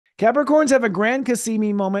Capricorns have a grand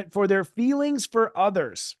Cassimi moment for their feelings for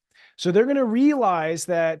others. So they're going to realize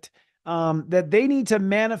that they need to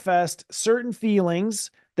manifest certain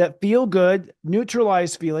feelings that feel good,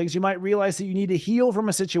 neutralize feelings. You might realize that you need to heal from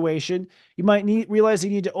a situation. You might realize that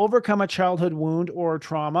you need to overcome a childhood wound or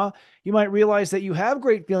trauma. You might realize that you have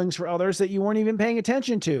great feelings for others that you weren't even paying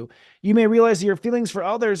attention to. You may realize that your feelings for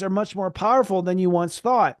others are much more powerful than you once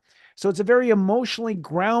thought. So it's a very emotionally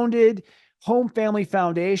grounded home family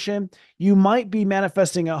foundation. You might be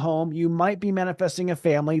manifesting a home. You might be manifesting a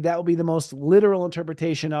family. That will be the most literal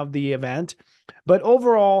interpretation of the event. But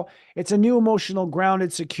overall, it's a new emotional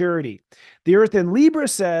grounded security. The Earth in Libra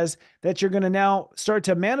says that you're going to now start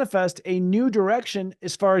to manifest a new direction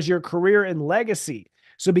as far as your career and legacy.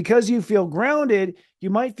 So because you feel grounded,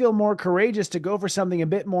 you might feel more courageous to go for something a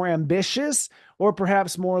bit more ambitious or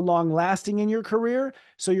perhaps more long lasting in your career.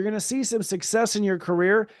 So you're going to see some success in your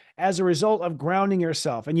career as a result of grounding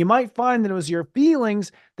yourself. And you might find that it was your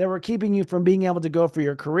feelings that were keeping you from being able to go for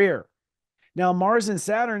your career. Now, Mars and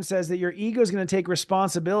Saturn says that your ego is going to take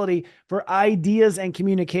responsibility for ideas and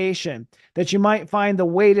communication, that you might find the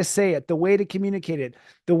way to say it, the way to communicate it,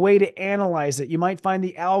 the way to analyze it. You might find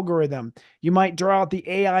the algorithm. You might draw out the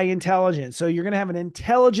AI intelligence. So you're going to have an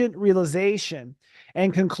intelligent realization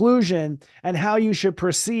and conclusion and how you should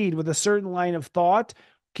proceed with a certain line of thought,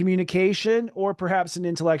 communication, or perhaps an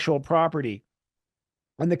intellectual property.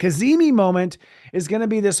 And the Kazemi moment is going to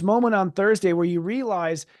be this moment on Thursday where you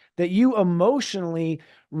realize that you emotionally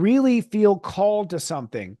really feel called to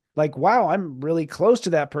something. Like, wow, I'm really close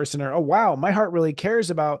to that person. Or, oh, wow, my heart really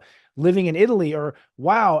cares about living in Italy. Or,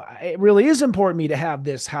 wow, it really is important to me to have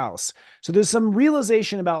this house. So there's some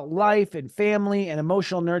realization about life and family and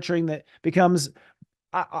emotional nurturing that becomes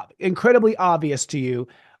incredibly obvious to you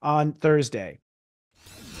on Thursday.